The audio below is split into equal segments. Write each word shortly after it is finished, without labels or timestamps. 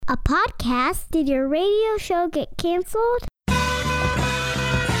A podcast? Did your radio show get canceled?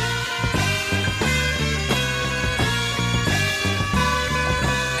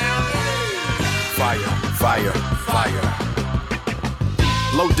 Fire.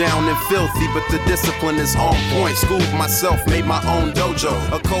 Low down and filthy, but the discipline is on point. Schooled myself, made my own dojo.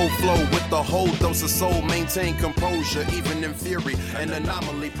 A cold flow with the whole dose of soul. Maintain composure, even in theory. An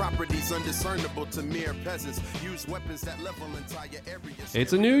anomaly, properties undiscernible to mere peasants. Use weapons that level entire areas.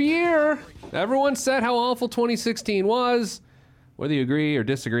 It's a new year. Everyone said how awful 2016 was. Whether you agree or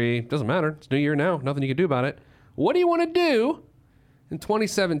disagree, doesn't matter. It's a new year now. Nothing you can do about it. What do you want to do in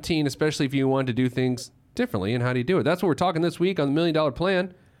 2017, especially if you want to do things differently, and how do you do it? That's what we're talking this week on the $1 Million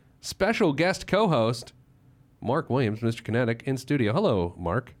Plan. Special guest co-host, Mark Williams, Mr. Kinetic, in studio. Hello,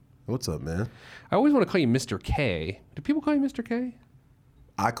 Mark. What's up, man? I always want to call you Mr. K. Do people call you Mr. K?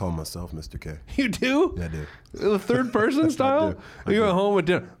 I call myself Mr. K. You do? Yeah, I do. The third person style? I You do. at home with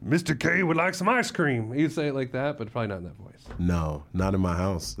dinner. Mr. K would like some ice cream. You say it like that, but probably not in that voice. No, not in my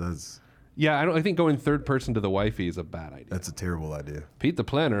house. Yeah, I think going third person to the wifey is a bad idea. That's a terrible idea. Pete the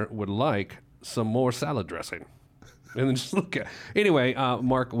Planner would like some more salad dressing. And then just look at... Anyway,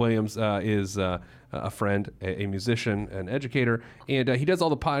 Mark Williams is a friend, a musician, an educator, and he does all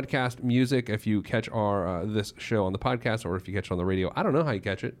the podcast music. If you catch this show on the podcast or if you catch it on the radio, I don't know how you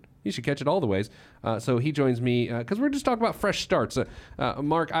catch it. You should catch it all the ways. So he joins me because we're just talking about fresh starts.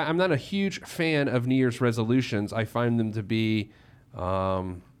 Mark, I'm not a huge fan of New Year's resolutions. I find them to be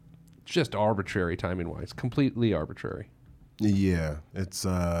just arbitrary timing-wise, completely arbitrary. Yeah, it's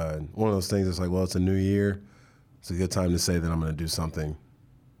one of those things that's like, well, it's a new year. It's a good time to say that I'm going to do something,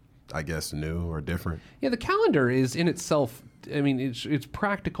 I guess, new or different. Yeah, the calendar is in itself, I mean, it's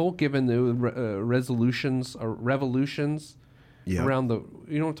practical given the resolutions or revolutions around the,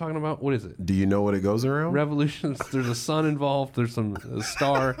 you know what I'm talking about? What is it? Do you know what it goes around? Revolutions, there's a sun involved, there's a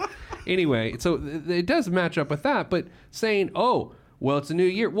star. Anyway, so it does match up with that, but saying, oh, well, it's a new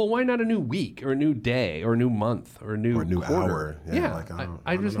year. Well, why not a new week or a new day or a new month or a new quarter? Hour? Yeah, like,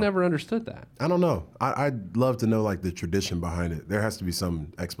 I just know. never understood that. I don't know. I'd love to know like the tradition behind it. There has to be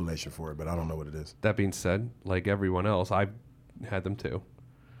some explanation for it, but I don't know what it is. That being said, like everyone else, I've had them too.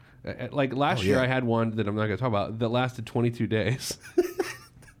 Like last year, I had one that I'm not going to talk about that lasted 22 days.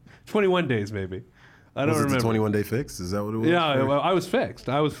 21 days, maybe. I don't remember. Was it the 21-day fix? Is that what it was? Yeah, I was fixed.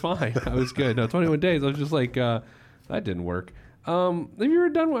 I was fine. I was good. No, 21 days. I was just like, that didn't work. Have you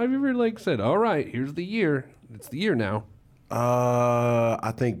ever like said, all right, here's the year. It's the year now.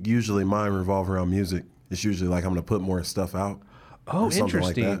 I think usually mine revolve around music. It's usually like I'm going to put more stuff out. Oh,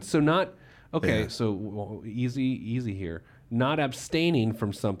 interesting. Like that. So not, okay, Yeah. so easy here. Not abstaining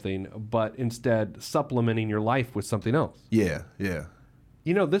from something, but instead supplementing your life with something else. Yeah.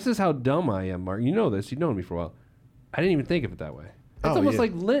 You know, this is how dumb I am, Mark. You know this. You've known me for a while. I didn't even think of it that way. It's almost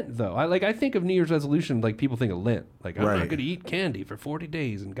like Lent, though. I think of New Year's resolution like people think of Lent. Like, I'm not going to eat candy for 40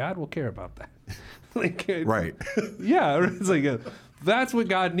 days, and God will care about that. Right. Yeah, it's like that's what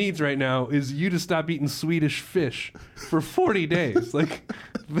God needs right now is you to stop eating Swedish fish for 40 days. Like,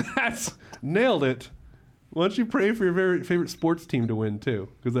 that's nailed it. Why don't you pray for your very favorite sports team to win, too?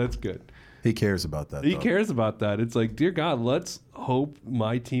 Because that's good. He cares about that. He cares about that. It's like, dear God, let's hope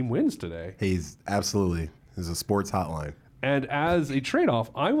my team wins today. He's a sports hotline. And as a trade-off,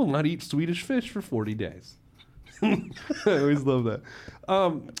 I will not eat Swedish fish for 40 days. I always love that.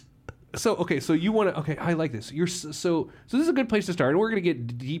 So you want to, okay, I like this. So this is a good place to start. And we're going to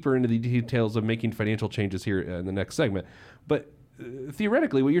get deeper into the details of making financial changes here in the next segment. But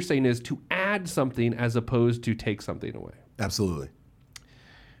theoretically, what you're saying is to add something as opposed to take something away. Absolutely.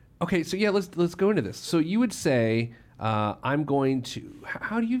 Okay, so yeah, let's go into this. So you would say, I'm going to,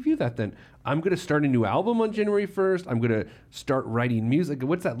 how do you view that then? I'm going to start a new album on January 1st. I'm going to start writing music.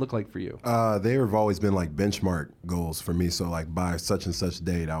 What's that look like for you? They have always been like benchmark goals for me. So like by such and such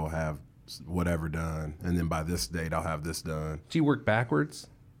date, I will have whatever done. And then by this date, I'll have this done. Do you work backwards?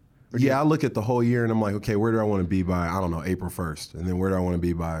 I look at the whole year and I'm like, okay, where do I want to be by, I don't know, April 1st? And then where do I want to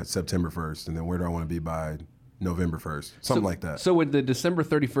be by September 1st? And then where do I want to be by November 1st? Something like that. So would the December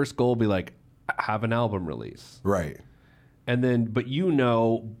 31st goal be like, have an album release? Right. And then, but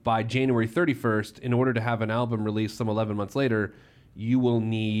by January 31st, in order to have an album release some 11 months later, you will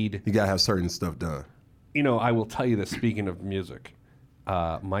need... You got to have certain stuff done. You know, I will tell you this, speaking of music.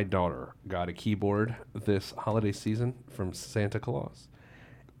 My daughter got a keyboard this holiday season from Santa Claus.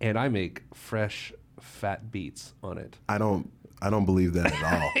 And I make fresh, fat beats on it. I don't believe that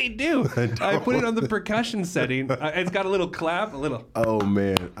at all. I do. I put it on the percussion setting. It's got a little clap, a little... Oh,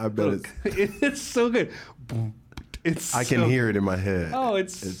 man. I bet it's so good. Boom. I can hear it in my head. Oh,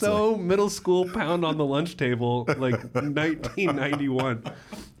 it's so like... middle school pound on the lunch table, like 1991.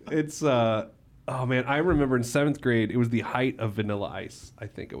 It's oh man, I remember in 7th grade, it was the height of Vanilla Ice. I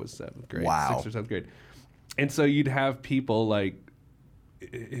think it was 7th grade, Wow. 6th or 7th grade, and so you'd have people like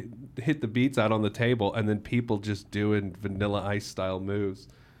hit the beats out on the table, and then people just doing Vanilla Ice style moves,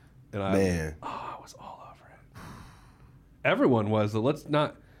 and Man. I was all over it. Everyone was. So let's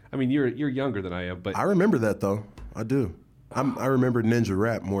not. I mean, you're younger than I am, but I remember that though. I do. I remember Ninja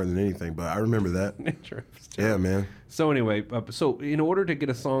Rap more than anything, but I remember that. Yeah, man. So anyway, so in order to get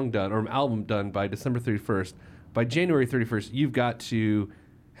a song done or an album done by December 31st, by January 31st, you've got to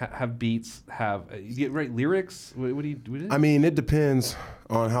have beats, you get write lyrics. What do you do? I mean, it depends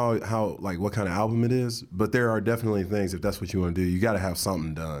on how like what kind of album it is, but there are definitely things, if that's what you want to do, you got to have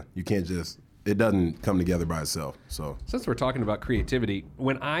something done. You can't just, it doesn't come together by itself. So Since we're talking about creativity,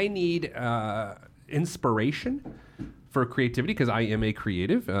 when I need inspiration for creativity, because I am a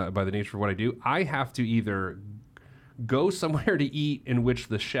creative by the nature of what I do, I have to either go somewhere to eat in which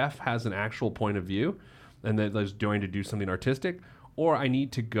the chef has an actual point of view and that is going to do something artistic, or I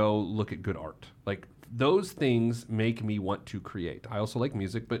need to go look at good art. Like, those things make me want to create. I also like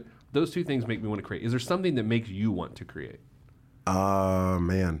music, but those two things make me want to create. Is there something that makes you want to create?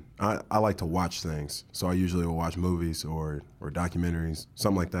 man, I like to watch things. So I usually will watch movies or documentaries,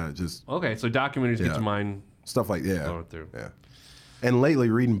 something like that. Just Okay, so documentaries get Yeah. your mind stuff like going through. Yeah. And lately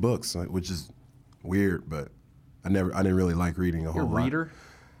reading books, which is weird, but I didn't really like reading a whole You're a lot. reader?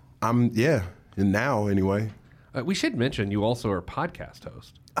 Yeah, and now anyway. We should mention you also are a podcast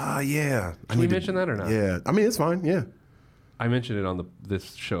host. Yeah. Can we mention that or not? Yeah. I mean, it's fine. Yeah. I mentioned it on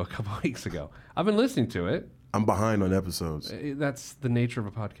this show a couple of weeks ago. I've been listening to it. I'm behind on episodes. That's the nature of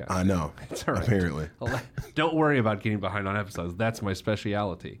a podcast. I know. It's all right. Apparently. Don't worry about getting behind on episodes. That's my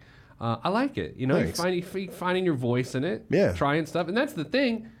speciality. I like it. You know, Thanks. finding your voice in it. Yeah. Trying stuff. And that's the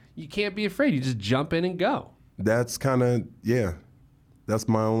thing. You can't be afraid. You just jump in and go. That's kind of, yeah. That's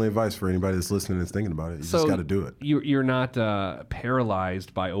my only advice for anybody that's listening and thinking about it. You just got to do it. You're not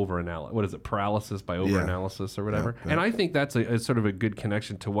paralyzed by overanalysis. What is it? Paralysis by overanalysis or whatever. Yeah. And I think that's a sort of a good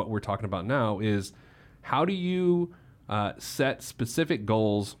connection to what we're talking about now is how do you set specific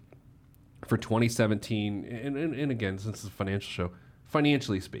goals for 2017? And again, since it's a financial show,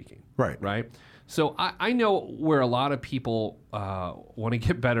 financially speaking. Right. Right? So I know where a lot of people want to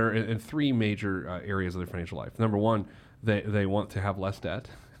get better in three major areas of their financial life. Number one, they want to have less debt.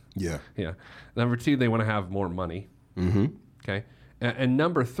 Yeah. Yeah. Number two, they want to have more money. Mm-hmm. Okay. And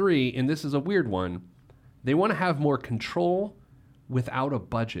number three, and this is a weird one, they want to have more control without a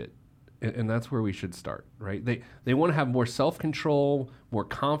budget. And that's where we should start, right? They want to have more self-control, more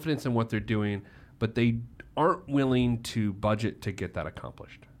confidence in what they're doing, but they aren't willing to budget to get that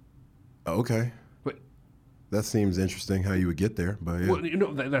accomplished. Okay. But, That seems interesting how you would get there, but yeah. well, you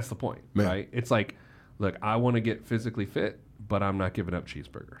know, that's the point, Man. right? It's like, look, I want to get physically fit, but I'm not giving up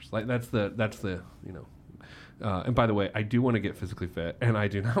cheeseburgers. Like that's the you know. And by the way, I do want to get physically fit, and I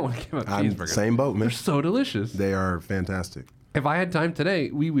do not want to give up cheeseburgers. Same boat, man. They're so delicious. They are fantastic. If I had time today,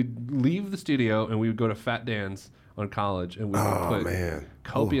 we would leave the studio and we would go to Fat Dan's on College, and we would put man.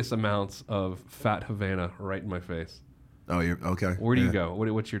 copious amounts of Fat Havana right in my face. Oh, you're okay. Where do you Yeah. go?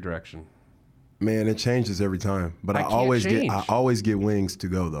 What's your direction? Man, it changes every time. But I I can't always change. get wings to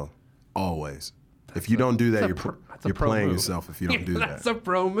go though. Always. If you don't do that, That's a you're pro playing move. yourself if you don't do That's that. a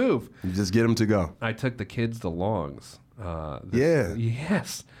pro move. You just get them to go. I took the kids to Long's. Yeah.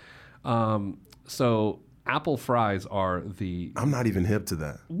 Yes. So apple fries are the. I'm not even hip to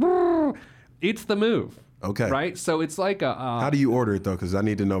that. It's the move. Okay. Right. So it's like a. How do you order it though? Because I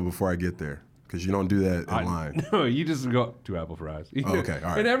need to know before I get there. Because you don't do that in line. No, you just go 2 apple fries. Oh, okay, all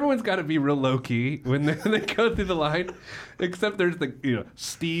right. And everyone's got to be real low key when they go through the line, except there's the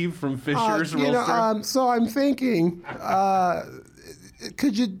Steve from Fisher's rolls through. So I'm thinking,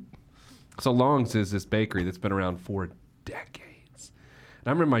 could you? So Long's is this bakery that's been around for decades. And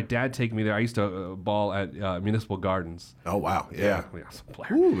I remember my dad taking me there. I used to ball at Municipal Gardens. Oh wow, yeah. Some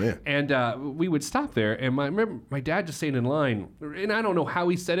player. Ooh, man. And we would stop there, and I remember my dad just saying in line, and I don't know how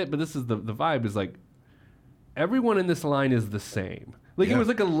he said it, but this is the vibe is like, everyone in this line is the same. Like it Yeah. was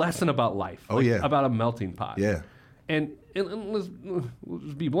like a lesson about life. Oh, like, yeah. about a melting pot. Yeah. And we'll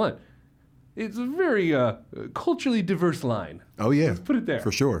just be blunt. It's a very culturally diverse line. Oh yeah. Put it there.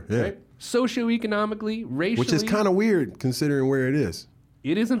 For sure. Yeah. Right? Socioeconomically, racially. Which is kind of weird considering where it is.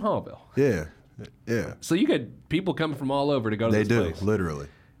 It is in Hallville. Yeah. Yeah. So you get people coming from all over to go to They this do, place. literally.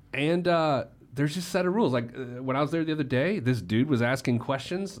 And there's just a set of rules. Like when I was there the other day, this dude was asking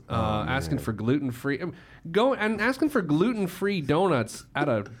questions, asking for gluten-free. Asking for gluten-free donuts at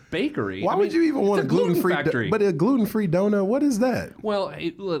a bakery. Why would you even want a it's gluten-free? factory? But a gluten-free donut, what is that? Well,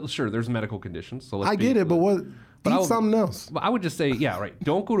 sure, there's medical conditions. So let's I get it, but what? Eat something else. But I would just say, yeah, right.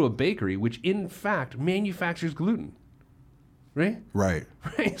 Don't go to a bakery, which in fact manufactures gluten. Right? Right.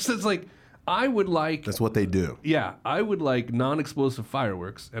 Right. So it's like, I would like. That's what they do. Yeah, I would like non-explosive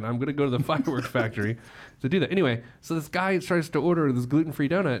fireworks, and I'm going to go to the fireworks factory to do that. Anyway, so this guy starts to order this gluten-free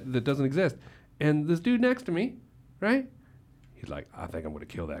donut that doesn't exist, and this dude next to me, right? He's like, I think I'm going to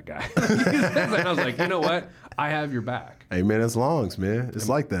kill that guy. And I was like, you know what? I have your back. Hey, man, it's Longs, man. It's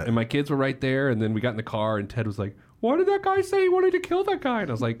like that. And my kids were right there, and then we got in the car, and Ted was like, why did that guy say he wanted to kill that guy?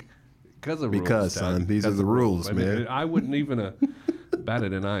 And I was like, because of rules, Because, Ted. son, these are Because the of rules, I mean, man. I wouldn't even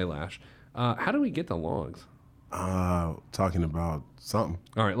batted an eyelash. How do we get the Longs? Talking about something.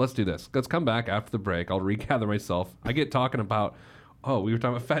 All right, let's do this. Let's come back after the break. I'll regather myself. I get talking about, we were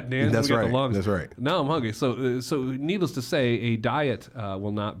talking about fat Dan. That's we got right. The Longs. That's right. Now I'm hungry. So needless to say, a diet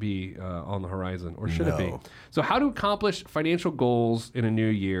will not be on the horizon, or should it be? No. So how to accomplish financial goals in a new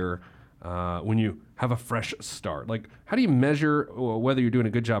year when you have a fresh start? Like, how do you measure whether you're doing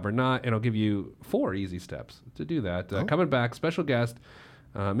a good job or not? And I'll give you 4 easy steps to do that. Coming back, special guest,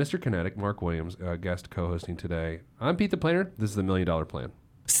 Mr. Kinetic, Mark Williams, guest co-hosting today. I'm Pete the Planner. This is the $1 Million Plan.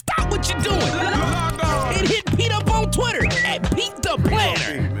 Stop what you're doing and hit Pete up on Twitter at Pete the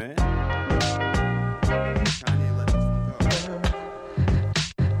Planner.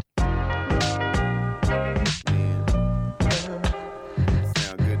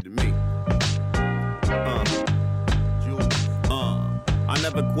 Sound good to me. I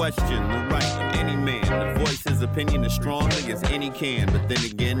never question the right of any man to voice his opinion as strongly as any can. But then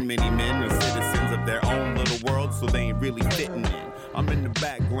again, many men are citizens of their own little world, so they ain't really fitting in. I'm in the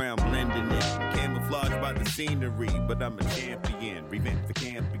background blending in, camouflaged by the scenery, but I'm a champion. Revamp the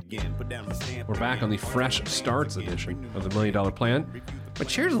camp again, put down the stamp. We're back on the Fresh Starts edition of the $1 Million Plan. My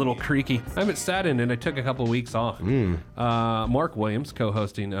chair's a little creaky. I haven't sat in it. I took a couple of weeks off. Mark Williams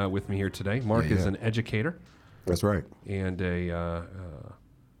co-hosting with me here today. Mark is an educator That's right. and a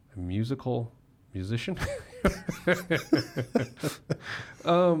musician.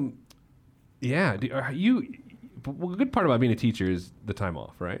 Yeah. Well, the good part about being a teacher is the time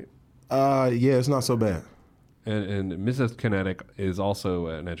off, right? Yeah, it's not so bad. And Mrs. Kinetic is also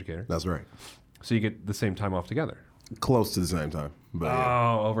an educator. That's right. So you get the same time off together. Close to the same time. But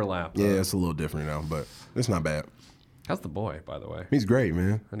yeah. Oh, overlap. Yeah, it's a little different now, but it's not bad. How's the boy, by the way? He's great,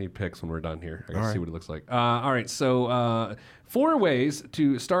 man. I need pics when we're done here. I can All right. see what it looks like. All right, so 4 ways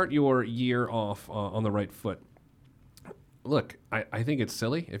to start your year off on the right foot. Look, I think it's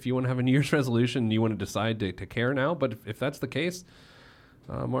silly if you want to have a New Year's resolution and you want to decide to care now. But if that's the case,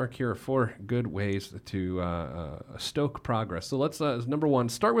 Mark, here are 4 good ways to stoke progress. So let's, number 1,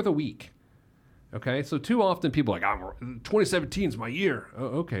 start with a week. Okay, so too often people are like, 2017 is my year. Oh,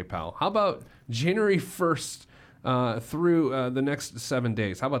 okay, pal. How about January 1st through the next 7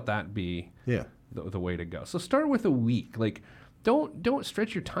 days? How about that be the way to go? So start with a week. Like, don't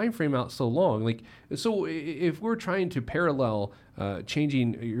stretch your time frame out so long. Like, so if we're trying to parallel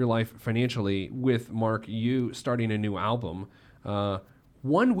changing your life financially with Mark, you starting a new album,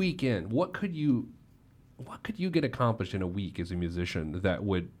 1 week in, what could you get accomplished in a week as a musician that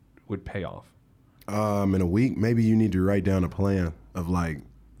would pay off? In a week, maybe you need to write down a plan of like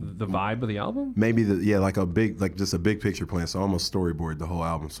The vibe of the album? maybe just a big picture plan. So almost storyboard the whole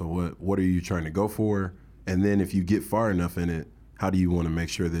album. So what are you trying to go for? And then if you get far enough in it, how do you want to make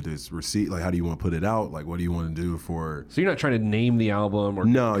sure that it's receipt? Like, how do you want to put it out? Like, what do you want to do for? So you're not trying to name the album or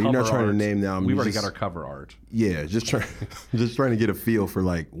No, you're not cover trying to art. name the album. We've You already just- got our cover art. Yeah, just trying to get a feel for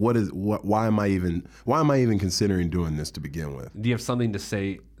like why am I even considering doing this to begin with? Do you have something to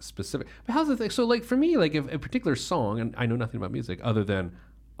say specific? But how's the thing? So, like, for me, like, if a particular song, and I know nothing about music other than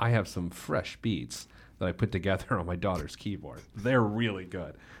I have some fresh beats that I put together on my daughter's keyboard. They're really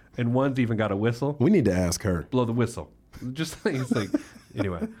good. And one's even got a whistle. We need to ask her. Blow the whistle. Just like, it's like,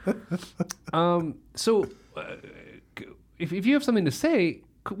 anyway. So, if you have something to say,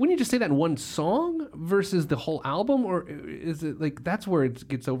 wouldn't you just say that in one song versus the whole album? Or is it like, that's where it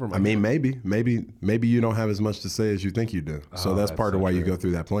gets over my I mean, maybe you don't have as much to say as you think you do. So that's part that's of why so you true. go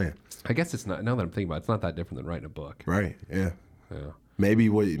through that plan, I guess it's not, now that I'm thinking about it, it's not that different than writing a book. right? Yeah. Yeah. Maybe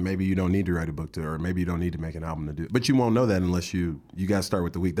you don't need to write a book or maybe you don't need to make an album to do it. But you won't know that unless you got to start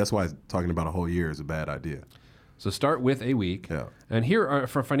with the week. That's why talking about a whole year is a bad idea. So start with a week. Yeah. And here are,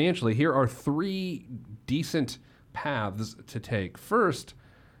 for financially, here are 3 decent paths to take. First,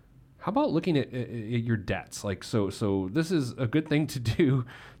 how about looking at your debts? Like, so this is a good thing to do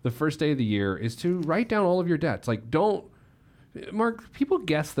the first day of the year is to write down all of your debts. Like, Mark, people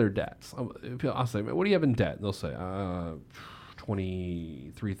guess their debts. I'll say, what do you have in debt? And they'll say,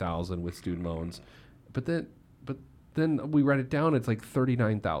 $23,000 with student loans. But then we write it down, it's like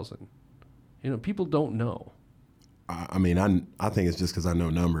 $39,000. People don't know. I mean, I think it's just because I know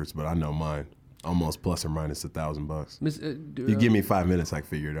numbers, but I know mine. Almost plus or minus $1,000. You give me 5 minutes, I can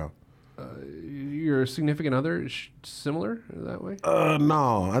figure it out. Your significant other is similar that way?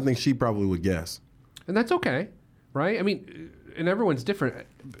 No, I think she probably would guess. And that's okay, right? I mean, and everyone's different.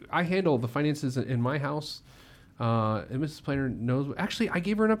 I handle the finances in my house, and Mrs. Planner knows. Actually, I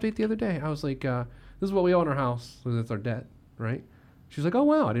gave her an update the other day. I was like, this is what we owe in our house. So that's our debt, right? She's like, oh,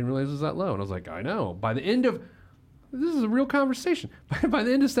 wow, I didn't realize it was that low. And I was like, I know. By the end of, this is a real conversation. By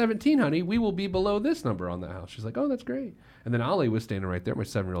the end of 17, honey, we will be below this number on that house. She's like, oh, that's great. And then Ollie was standing right there, my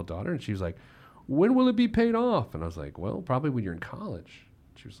 7-year-old daughter, and she was like, when will it be paid off? And I was like, well, probably when you're in college.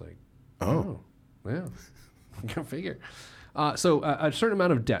 She was like, oh yeah, go figure. So a certain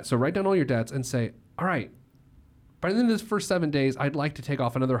amount of debt. So write down all your debts and say, all right, by the end of this first 7 days, I'd like to take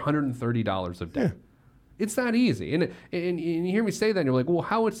off another $130 of debt. Yeah. It's that easy. And you hear me say that, and you're like, well,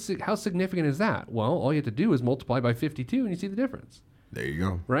 how significant is that? Well, all you have to do is multiply by 52, and you see the difference. There you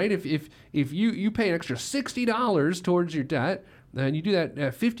go. Right? If you pay an extra $60 towards your debt, and you do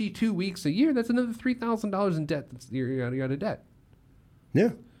that 52 weeks a year, that's another $3,000 in debt you got a debt. Yeah.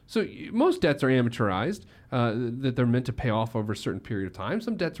 So most debts are amortized, that they're meant to pay off over a certain period of time.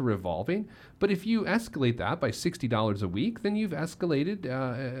 Some debts are revolving. But if you escalate that by $60 a week, then you've escalated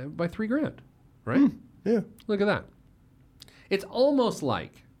by $3,000, right? Yeah. Look at that. It's almost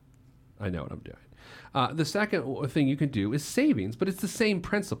like, I know what I'm doing. The second thing you can do is savings, but it's the same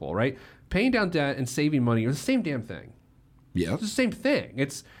principle, right? Paying down debt and saving money are the same damn thing. Yeah. It's the same thing.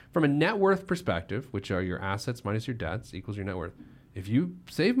 It's from a net worth perspective, which are your assets minus your debts equals your net worth. If you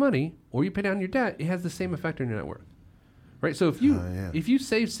save money or you pay down your debt, it has the same effect on your net worth, right? So if you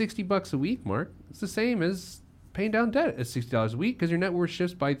save $60 a week, Mark, it's the same as paying down debt at $60 a week because your net worth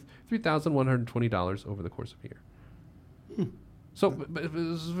shifts by $3,120 over the course of a year. So but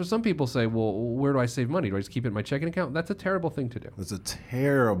for some people say, well, where do I save money? Do I just keep it in my checking account? That's a terrible thing to do. That's a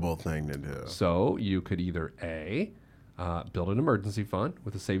terrible thing to do. So you could either build an emergency fund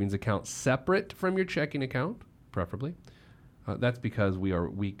with a savings account separate from your checking account, preferably. That's because we are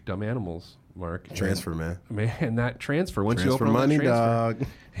weak, dumb animals, Mark. Transfer, man. Man, that transfer. Once transfer you open money, that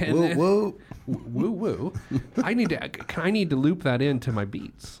transfer, dog. Woo, woo, woo. I need to loop that into my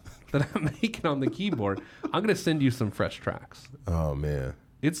beats that I'm making on the keyboard. I'm gonna send you some fresh tracks. Oh man,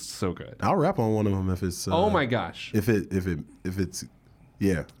 it's so good. I'll rap on one of them if it's. Oh my gosh. If it's,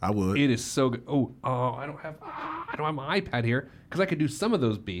 yeah, I would. It is so good. Oh, I don't have my iPad here because I could do some of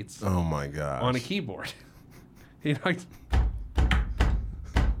those beats. Oh my gosh. On a keyboard. You know.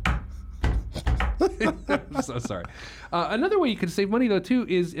 I'm so sorry. Another way you could save money though too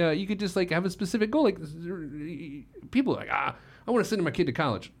is you could just like have a specific goal. Like people are like, I want to send my kid to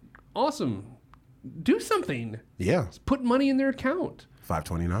college. Awesome. Do something. Yeah. Just put money in their account.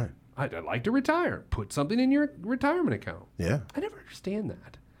 $529. I'd like to retire. Put something in your retirement account. Yeah. I never understand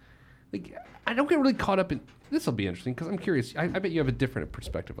that. Like I don't get really caught up in. This will be interesting because I'm curious. I bet you have a different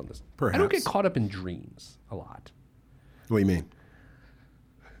perspective on this. Perhaps. I don't get caught up in dreams a lot. What do you mean?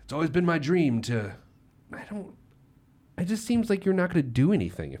 It's always been my dream to. It just seems like you're not going to do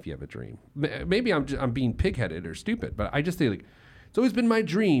anything if you have a dream. Maybe I'm being pigheaded or stupid, but I just think like it's always been my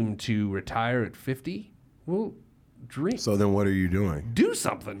dream to retire at 50. Well, dream. So then, what are you doing? Do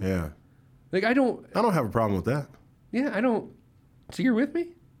something. Yeah. Like I don't have a problem with that. Yeah, I don't. So you're with me?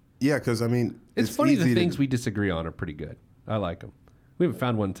 Yeah, because I mean, it's funny the things we disagree on are pretty good. I like them. We haven't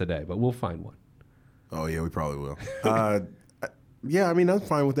found one today, but we'll find one. Oh yeah, we probably will. Yeah, I mean, I'm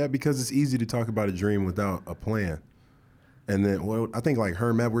fine with that because it's easy to talk about a dream without a plan. And then, well, I think like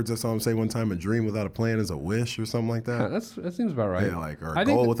Herm Edwards, I saw him say one time, a dream without a plan is a wish or something like that. Yeah, that seems about right. Yeah, like, or a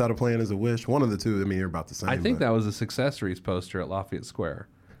goal without a plan is a wish. One of the two. I mean, you're about the same. I think that was a Successories poster at Lafayette Square,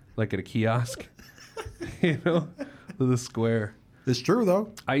 like at a kiosk, you know, the square. It's true,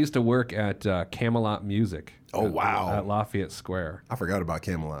 though. I used to work at Camelot Music. Oh, wow. At Lafayette Square. I forgot about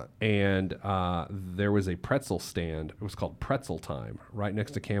Camelot. And there was a pretzel stand. It was called Pretzel Time, right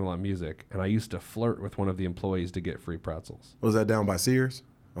next to Camelot Music. And I used to flirt with one of the employees to get free pretzels. Was that down by Sears?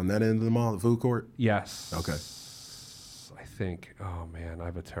 On that end of the mall, the food court? Yes. Okay. I think. Oh, man, I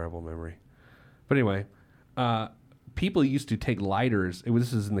have a terrible memory. But anyway, people used to take lighters.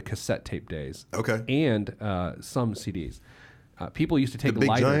 This is in the cassette tape days. Okay. And some CDs. People used to take the big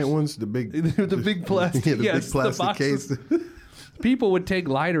lighters. Giant ones, the big plastic, yeah, big plastic case. People would take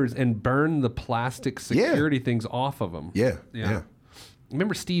lighters and burn the plastic security things off of them. Yeah.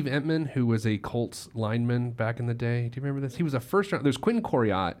 Remember Steve Entman, who was a Colts lineman back in the day? Do you remember this? He was a first round. There's Quentin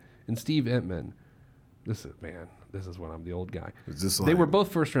Coriat and Steve Entman. This is when I'm the old guy. They were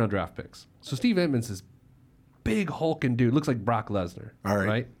both first round draft picks. So Steve Entman's this big hulking dude, looks like Brock Lesnar. All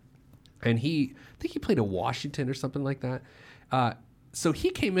right. And I think he played at Washington or something like that. So he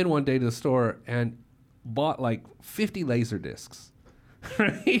came in one day to the store and bought like 50 laser discs.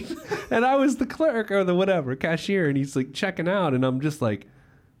 Right? And I was the clerk or the whatever, cashier, and he's like checking out, and I'm just like,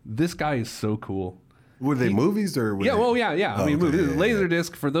 this guy is so cool. Were they movies or? Yeah, they... yeah. I mean, movies.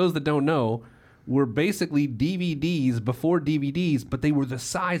 Laserdisc, for those that don't know, were basically DVDs before DVDs, but they were the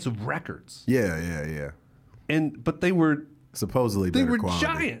size of records. Yeah. But they were supposedly they better were quality.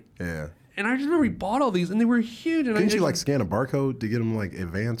 giant. Yeah. And I just remember he bought all these, and they were huge. And Couldn't you like scan a barcode to get them like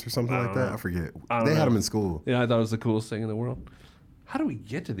advanced or something like that? I forget. They had them in school. Yeah, I thought it was the coolest thing in the world. How do we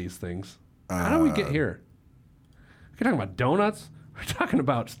get to these things? How do we get here? We're talking about donuts. We're talking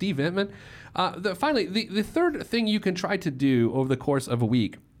about Steve Entman. Finally, the third thing you can try to do over the course of a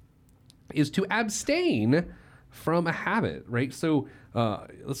week is to abstain from a habit, right? So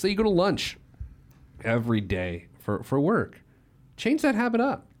let's say you go to lunch every day for work. Change that habit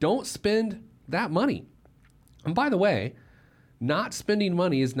up. Don't spend that money. And by the way, not spending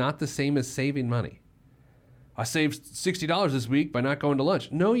money is not the same as saving money. I saved $60 this week by not going to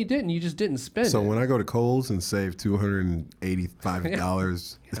lunch. No, you didn't. You just didn't spend it. So when I go to Kohl's and save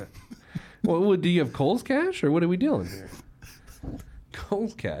 $285, Well, do you have Kohl's cash or what are we doing here?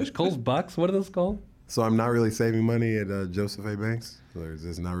 Kohl's cash, Kohl's bucks. What are those called? so I'm not really saving money at Joseph A. Banks? Or is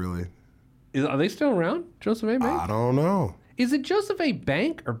this not really? Are they still around, Joseph A. Bank? I don't know. Is it Joseph A.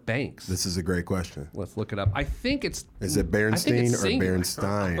 Bank or Banks? This is a great question. Let's look it up. I think it's... Is it Bernstein or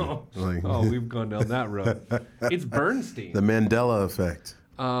Bernstein? We've gone down that road. It's Bernstein. The Mandela effect.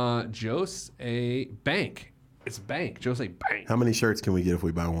 Joseph A. Bank. It's Bank. Joseph A. Bank. How many shirts can we get if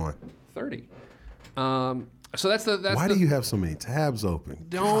we buy one? 30. So that's the... Why do you have so many tabs open?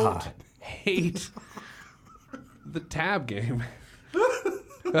 Don't hate the tab game.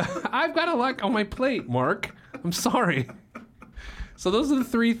 I've got a lot on my plate, Mark. I'm sorry. So those are the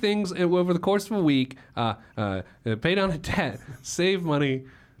three things over the course of a week. Pay down a debt, save money.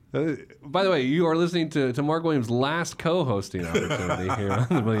 By the way, you are listening to Mark Williams' last co-hosting opportunity here on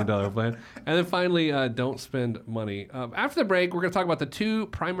the $1 Million Plan. And then finally, don't spend money. After the break, we're going to talk about the two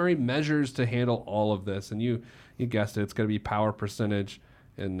primary measures to handle all of this. And you guessed it, it's going to be power percentage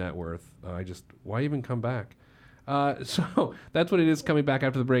and net worth. Why even come back? So that's what it is coming back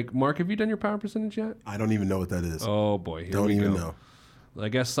after the break. Mark, have you done your power percentage yet? I don't even know what that is. Oh, boy. Here don't we even go. know. I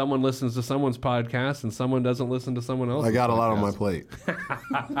guess someone listens to someone's podcast and someone doesn't listen to someone else's I got a lot on my podcast.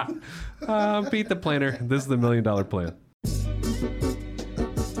 plate. Beat the planner. This is the $1 Million Plan.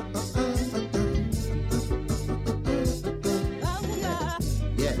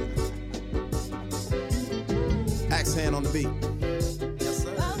 Yeah. Axe hand on the beat. Yes,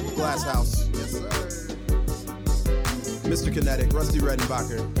 sir. Glass House. Yes, sir. Mr. Kinetic, Rusty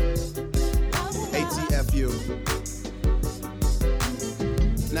Redenbacher. ATFU.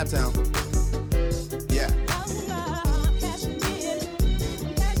 Naptown. Yeah.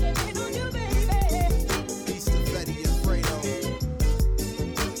 Peace to Fetty and Fredo.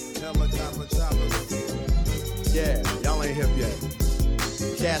 Helicopter choppers. Yeah, y'all ain't hip yet.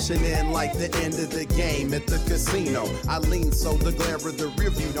 Cashing in like the end of the game at the casino. I lean so the glare of the rear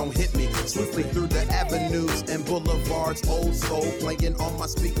view don't hit me. Swiftly through the avenues and boulevards, old soul playing on my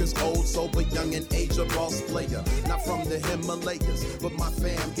speakers, old soul but young in age, a boss player. Not from the Himalayas, but my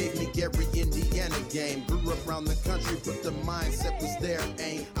fam gave me Gary, Indiana game. Grew up around the country, but the mindset was there.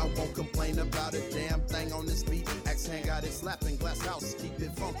 Ain't I won't complain about a damn thing on this beat. Axe hand got it slapping, Glass House keep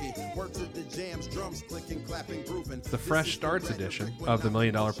it funky. Word to the jams, drums clicking, clapping, grooving. The Fresh Starts edition of the $1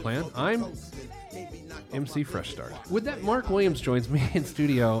 Million Plan. I'm MC Fresh Start. With that, Mark Williams joins me in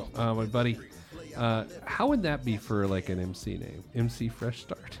studio, my buddy. How would that be for like an MC name? MC Fresh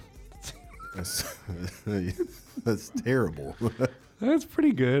Start. That's terrible. That's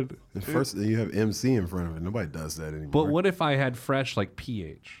pretty good. First, you have MC in front of it. Nobody does that anymore. But what if I had fresh like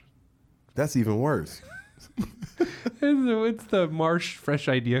PH? That's even worse. It's the Marsh Fresh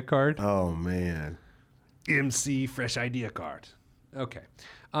Idea Card. Oh, man. MC Fresh Idea Card. Okay.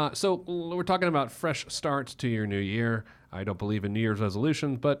 So we're talking about fresh starts to your new year. I don't believe in New Year's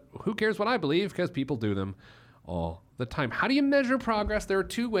resolutions, but who cares what I believe because people do them all the time. How do you measure progress? There are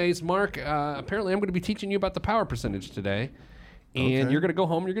two ways. Mark, apparently I'm going to be teaching you about the power percentage today. And you're going to go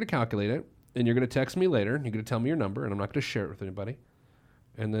home and you're going to calculate it. And you're going to text me later. And you're going to tell me your number. And I'm not going to share it with anybody.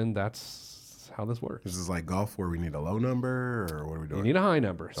 And then that's how this works. This is like golf where we need a low number, or what are we doing? You need a high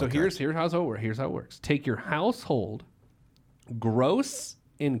number. So Okay. here's how it works. Take your household gross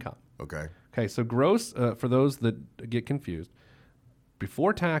income. Okay. Okay, so gross, for those that get confused,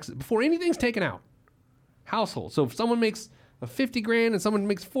 before taxes, before anything's taken out, household. So if someone makes a 50 grand and someone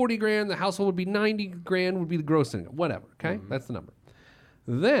makes 40 grand, the household would be 90 grand would be the gross income, whatever, okay? That's the number.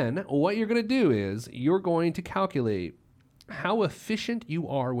 Then what you're going to do is you're going to calculate how efficient you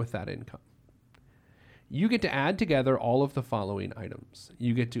are with that income. You get to add together all of the following items.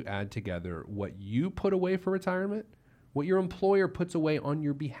 You get to add together what you put away for retirement, what your employer puts away on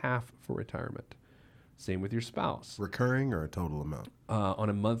your behalf for retirement. Same with your spouse. Recurring or a total amount? On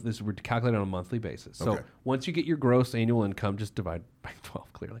a month, this we're calculating on a monthly basis. So Okay. once you get your gross annual income, just divide by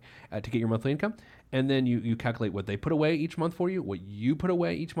 12 clearly to get your monthly income. And then you calculate what they put away each month for you, what you put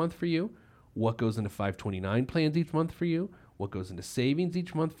away each month for you, what goes into 529 plans each month for you, what goes into savings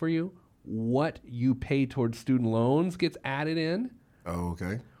each month for you, what you pay towards student loans gets added in, Oh,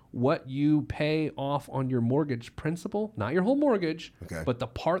 okay. what you pay off on your mortgage principal, not your whole mortgage, Okay. but the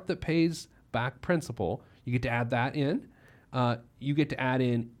part that pays back principal, you get to add that in. You get to add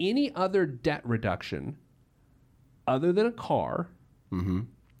in any other debt reduction other than a car. Mm-hmm.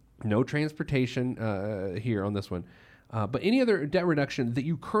 No transportation here on this one. But any other debt reduction that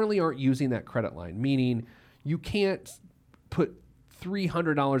you currently aren't using that credit line, meaning you can't put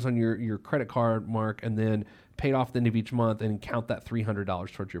 $300 on your credit card, Mark, and then pay it off at the end of each month and count that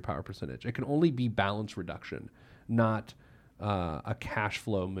 $300 towards your power percentage. It can only be balance reduction, not a cash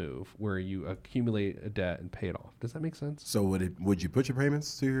flow move where you accumulate a debt and pay it off. Does that make sense? So would you put your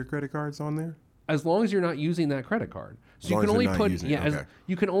payments to your credit cards on there? As long as you're not using that credit card. So you long can as only you're not put using it, okay.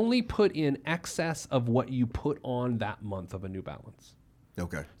 you can only put in excess of what you put on that month of a new balance.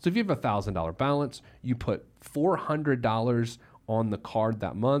 Okay. So if you have a $1,000 balance, you put $400 on the card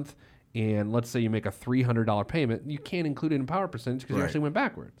that month, and let's say you make a $300 payment, you can't include it in power percentage because you Right. actually went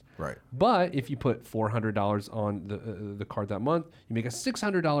backwards. Right. But if you put $400 on the card that month, you make a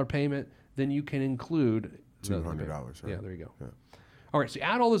 $600 payment, then you can include the $200, payment. right? Yeah, there you go. Yeah. All right, so you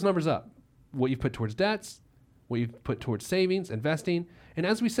add all those numbers up. What you've put towards debts, what you've put towards savings, investing. And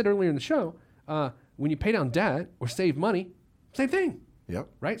as we said earlier in the show, when you pay down debt or save money, same thing, Yep.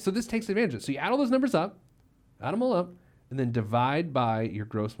 right? So this takes advantage of it. So you add all those numbers up, add them all up, and then divide by your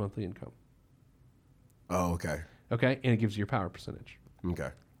gross monthly income. Oh, okay. Okay? And it gives you your power percentage. Okay.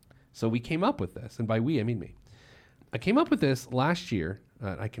 So we came up with this, and by we, I mean me. I came up with this last year.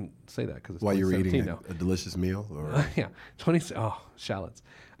 I can say that because it's While you were 2017 eating now. a delicious meal, or Yeah, shallots.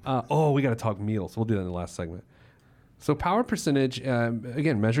 We got to talk meals. We'll do that in the last segment. So power percentage,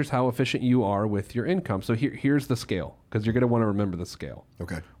 again, measures how efficient you are with your income. So here's the scale, because you're going to want to remember the scale.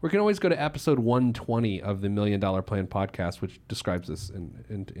 okay. We can always go to episode 120 of the $1 Million Plan podcast, which describes this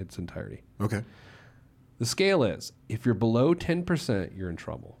in its entirety. Okay. The scale is, if you're below 10%, you're in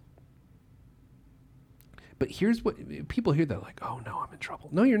trouble. But here's what people hear that like, oh no, I'm in trouble.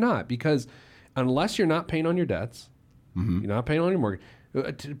 No, you're not, because unless you're not paying on your debts, you're not paying on your mortgage.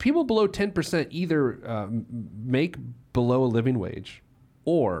 People below 10% either make below a living wage,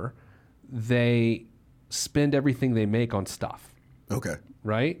 or they spend everything they make on stuff, Okay.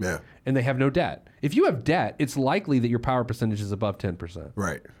 right? Yeah. And they have no debt. If you have debt, it's likely that your power percentage is above 10%.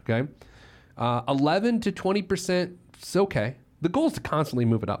 Right. Okay. 11 to 20%, it's okay. The goal is to constantly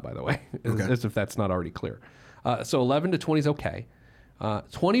move it up, by the way, Okay. as if that's not already clear. So 11 to 20 is okay.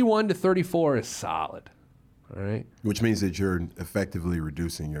 21 to 34 is solid. All right. Which means that you're effectively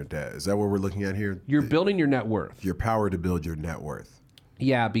reducing your debt. Is that what we're looking at here? You're building your net worth. Your power to build your net worth.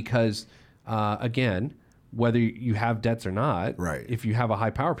 Yeah, because again, whether you have debts or not, Right. if you have a high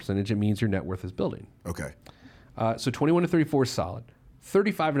power percentage, it means your net worth is building. Okay. So 21 to 34 is solid.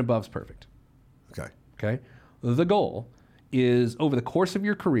 35 and above is perfect. Okay. Okay. The goal is over the course of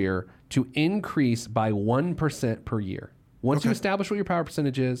your career to increase by 1% per year. Once you Okay. establish what your power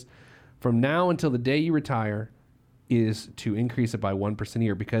percentage is, from now until the day you retire, is to increase it by 1% a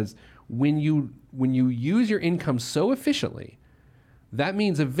year. Because when you use your income so efficiently, that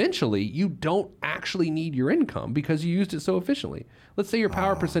means eventually you don't actually need your income because you used it so efficiently. Let's say your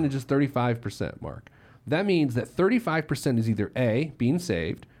power percentage is 35%, Mark. That means that 35% is either A, being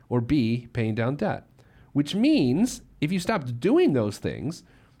saved, or B, paying down debt. Which means if you stopped doing those things,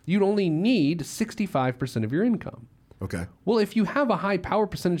 you'd only need 65% of your income. Okay. Well, if you have a high power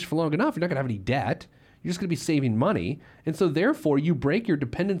percentage for long enough, you're not going to have any debt. You're just going to be saving money. And so therefore, you break your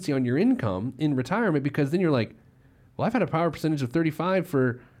dependency on your income in retirement, because then you're like, well, I've had a power percentage of 35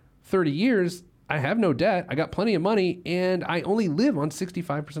 for 30 years. I have no debt. I got plenty of money, and I only live on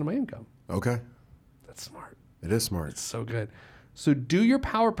 65% of my income. Okay. That's smart. It is smart. So good. So do your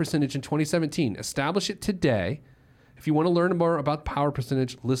power percentage in 2017. Establish it today. If you want to learn more about power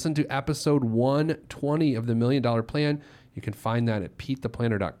percentage, listen to episode 120 of the $1 Million Plan. You can find that at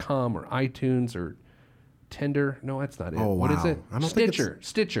PeteThePlanner.com or iTunes or Tinder. No, that's not it. Oh, What is wow. it? I don't think Stitcher.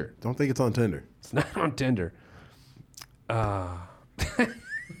 Stitcher. Don't think it's on Tinder. It's not on Tinder.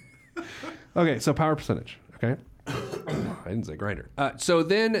 Okay, so power percentage. Okay. I didn't say grinder. So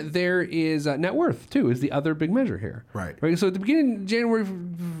then there is net worth too. Is the other big measure here. Right. So at the beginning of January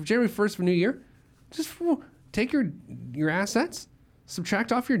 1st of a new year, just take your assets,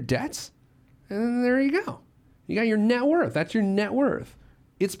 subtract off your debts, and then there you go. You got your net worth. That's your net worth.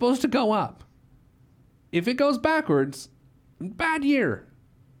 It's supposed to go up. If it goes backwards, bad year.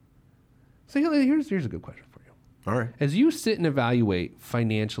 So here's a good question for you. All right. As you sit and evaluate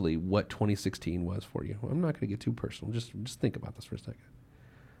financially what 2016 was for you, I'm not going to get too personal. Just think about this for a second.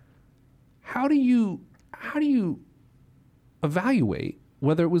 How do you evaluate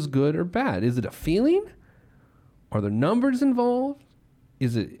whether it was good or bad? Is it a feeling? Are there numbers involved?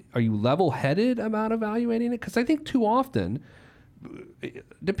 Are you level-headed about evaluating it? Because I think too often,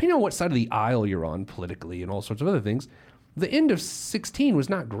 depending on what side of the aisle you're on politically and all sorts of other things, the end of 16 was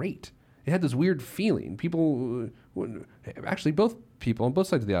not great. It had this weird feeling. Actually, both people on both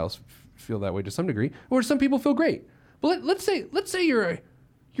sides of the aisle feel that way to some degree, or some people feel great. But let's say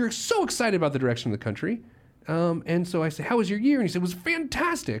you're so excited about the direction of the country, and so I say, "How was your year?" And you say, "It was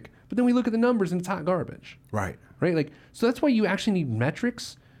fantastic." But then we look at the numbers and it's hot garbage. Right. Like, so that's why you actually need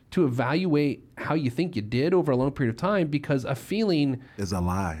metrics to evaluate how you think you did over a long period of time, because a feeling is a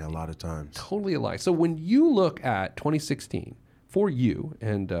lie a lot of times. Totally a lie. So when you look at 2016 for you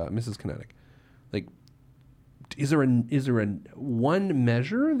and Mrs. Kinetic, like, is there a one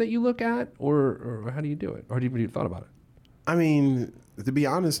measure that you look at, or how do you do it, or have you thought about it? I mean, to be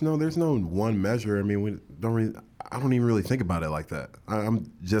honest, no, there's no one measure. I mean, I don't even really think about it like that.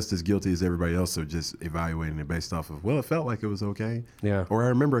 I'm just as guilty as everybody else of just evaluating it based off of, well, it felt like it was okay. Yeah. Or I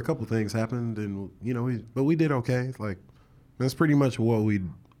remember a couple things happened, and but we did okay. Like, that's pretty much what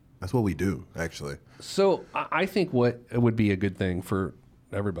we do, actually. So I think what would be a good thing for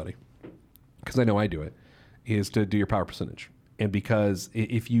everybody, because I know I do it, is to do your power percentage. And because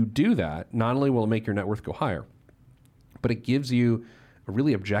if you do that, not only will it make your net worth go higher, but it gives you a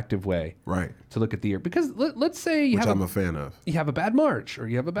really objective way to look at the year. Because let's say I'm a fan of. You have a bad March, or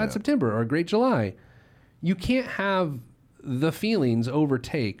you have a bad September, or a great July. You can't have the feelings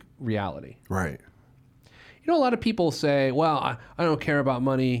overtake reality. Right. A lot of people say, well, I don't care about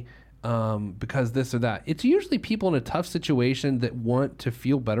money because this or that. It's usually people in a tough situation that want to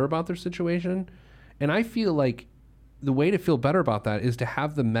feel better about their situation. And I feel like the way to feel better about that is to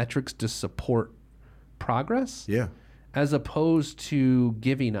have the metrics to support progress. Yeah. As opposed to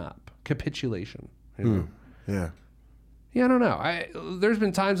giving up, capitulation. Yeah. Yeah, I don't know. There's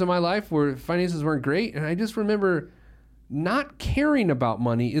been times in my life where finances weren't great, and I just remember not caring about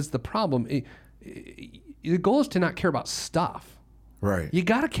money is the problem. The goal is to not care about stuff. Right. You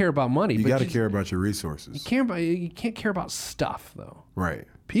got to care about money. You got to care about your resources. You can't care about stuff, though. Right.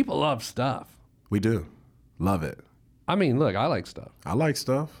 People love stuff. We do. Love it. I mean, look, I like stuff. I like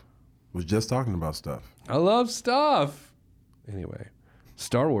stuff. Was just talking about stuff. I love stuff. Anyway,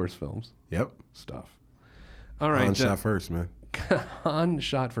 Star Wars films. Yep. Stuff. All right. Han shot first, man. Han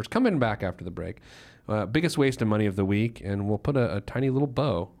shot first. Coming back after the break. Biggest waste of money of the week, and we'll put a tiny little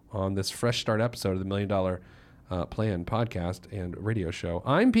bow on this fresh start episode of the $1 Million Plan podcast and radio show.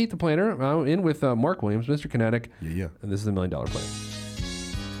 I'm Pete the Planner, in with Mark Williams, Mr. Kinetic. Yeah. And this is the $1 Million Plan.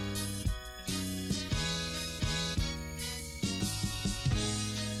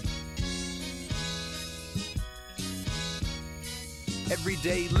 Every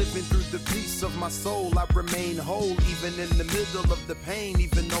day living through the peace of my soul, I remain whole, even in the middle of the pain.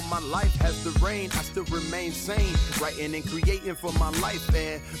 Even though my life has the rain, I still remain sane, writing and creating for my life.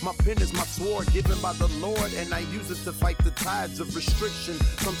 And my pen is my sword given by the Lord, and I use it to fight the tides of restriction.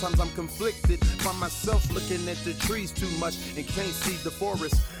 Sometimes I'm conflicted, find myself looking at the trees too much and can't see the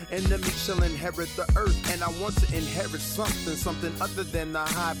forest. And the meek shall inherit the earth, and I want to inherit something other than the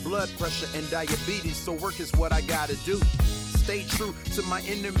high blood pressure and diabetes. So work is what I gotta do. Stay true to my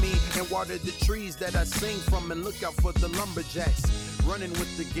enemy and water the trees that I sing from, and look out for the lumberjacks running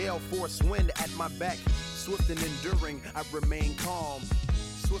with the gale force wind at my back. Swift and enduring, I remain calm.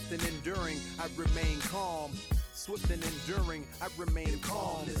 Swift and enduring, I remain calm. Swift and enduring, I remain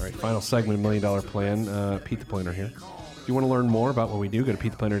calm. All right, final segment of $1 Million Plan. Pete the Planner here. If you want to learn more about what we do, go to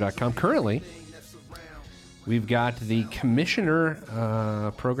PeteThePlanner.com. Currently, we've got the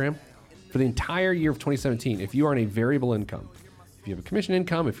Commissioner program for the entire year of 2017. If you are on a variable income, if you have a commission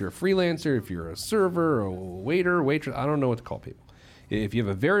income, if you're a freelancer, if you're a server, a waiter, waitress, I don't know what to call people. If you have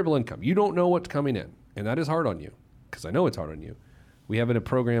a variable income, you don't know what's coming in, and that is hard on you, because I know it's hard on you. We have a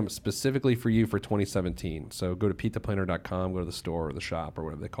program specifically for you for 2017. So go to PeteThePlanner.com, go to the store or the shop or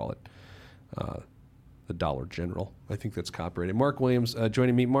whatever they call it. The Dollar General. I think that's copyrighted. Mark Williams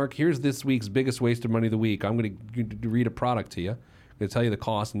joining me. Mark, here's this week's biggest waste of money of the week. I'm going to read a product to you. I'm going to tell you the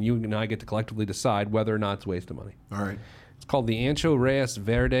cost, and you and I get to collectively decide whether or not it's a waste of money. All right. It's called the Ancho Reyes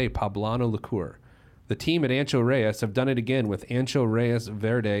Verde Poblano Liqueur. The team at Ancho Reyes have done it again with Ancho Reyes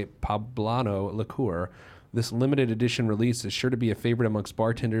Verde Poblano Liqueur. This limited edition release is sure to be a favorite amongst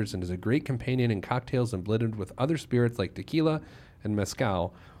bartenders and is a great companion in cocktails and blended with other spirits like tequila and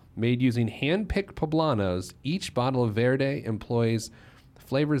mezcal. Made using hand-picked poblanos, each bottle of Verde employs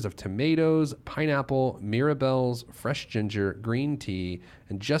flavors of tomatoes, pineapple, mirabelles, fresh ginger, green tea,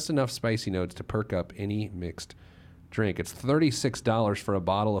 and just enough spicy notes to perk up any mixed drink. It's $36 for a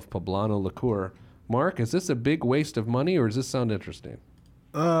bottle of Poblano liqueur. Mark, is this a big waste of money, or does this sound interesting?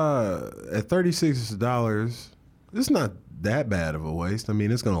 At $36, it's not that bad of a waste. I mean,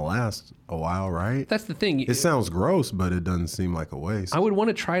 it's going to last a while, right? That's the thing. It sounds gross, but it doesn't seem like a waste. I would want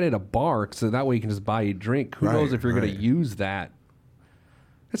to try it at a bar, so that way you can just buy a drink. Who knows if you're going to use that?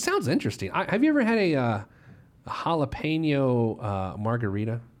 It sounds interesting. Have you ever had a jalapeno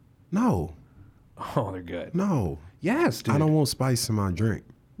margarita? No. Oh, they're good. No. Yes, dude. I don't want spice in my drink.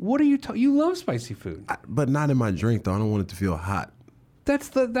 What are you you love spicy food. But not in my drink, though. I don't want it to feel hot. That's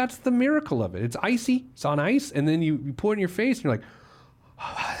the miracle of it. It's icy. It's on ice, and then you pour it in your face, and you're like,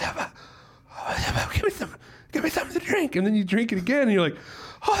 give me something to drink. And then you drink it again, and you're like,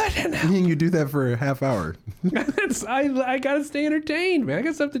 oh, that didn't help. And you do that for a half hour. I got to stay entertained, man. I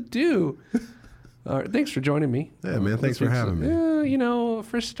got stuff to do. All right, thanks for joining me. Yeah, man. Thanks for having me. Yeah, you know,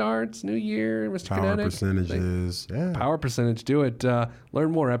 fresh starts, new year, Mr. Power Kinetic. percentages. Yeah. Power percentage. Do it.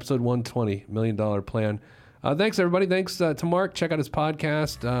 Learn more. Episode 120, $1 Million Plan. Thanks, everybody. Thanks to Mark. Check out his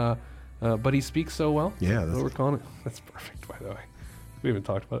podcast. But he speaks so well. Yeah, that's what we're calling it. That's perfect, by the way. We haven't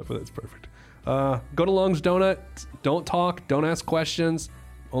talked about it, but that's perfect. Go to Long's Donut. Don't talk. Don't ask questions.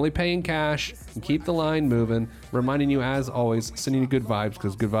 Only pay in cash. And keep the line moving. Reminding you, as always, sending you good vibes,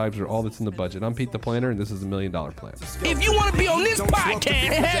 because good vibes are all that's in the budget. I'm Pete the Planner, and this is $1 Million Plan. If you want to be on this podcast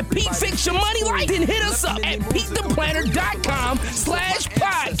and have Pete fix your money life, then hit us up at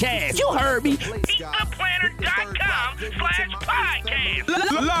PeteThePlanner.com/podcast. You heard me.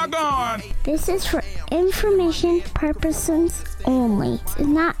 PeteThePlanner.com/podcast. Log on. This is for information purposes only. It's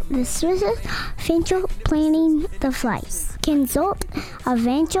not the Swiss financial planning device. Consult a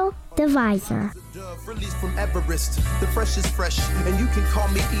financial advisor. Released from Everest, the fresh is fresh, and you can call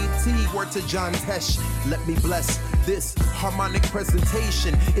me E.T. Word to John Tesh. Let me bless this harmonic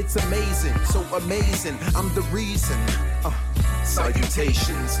presentation. It's amazing, so amazing. I'm the reason.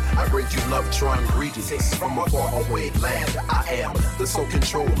 Salutations, I bring you love-tron greetings from a faraway land. I am the sole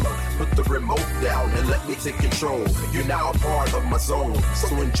controller. Put the remote down and let me take control. You're now a part of my zone,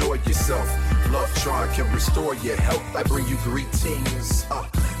 so enjoy yourself. Love-tron can restore your health. I bring you greetings.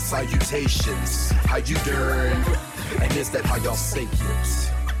 Salutations, how you doing? And is that how y'all say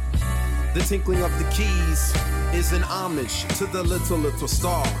it? The tinkling of the keys is an homage to the little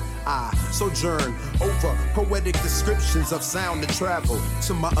star. I sojourn over poetic descriptions of sound and travel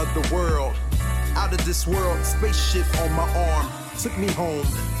to my other world. Out of this world, spaceship on my arm took me home,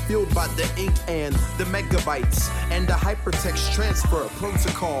 fueled by the ink and the megabytes and the hypertext transfer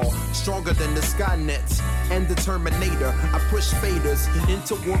protocol, stronger than the Skynet and the Terminator. I push faders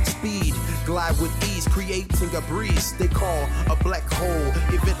into warp speed, glide with ease, creating a breeze they call a black hole.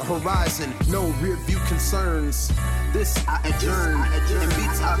 Event horizon, no rear view concerns. This I adjourn, and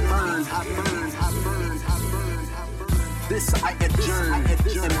beats I burn. This I adjourn, and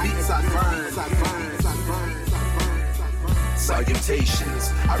beats I burn.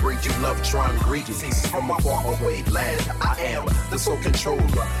 Salutations, I bring you love-tron greetings from a faraway land. I am the sole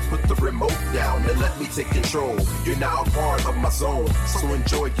controller. Put the remote down and let me take control. You're now a part of my zone, so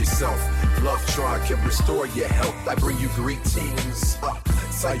enjoy yourself. Love-tron can restore your health. I bring you greetings.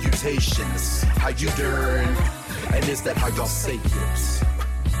 Salutations, how you doing? And is that how y'all say it?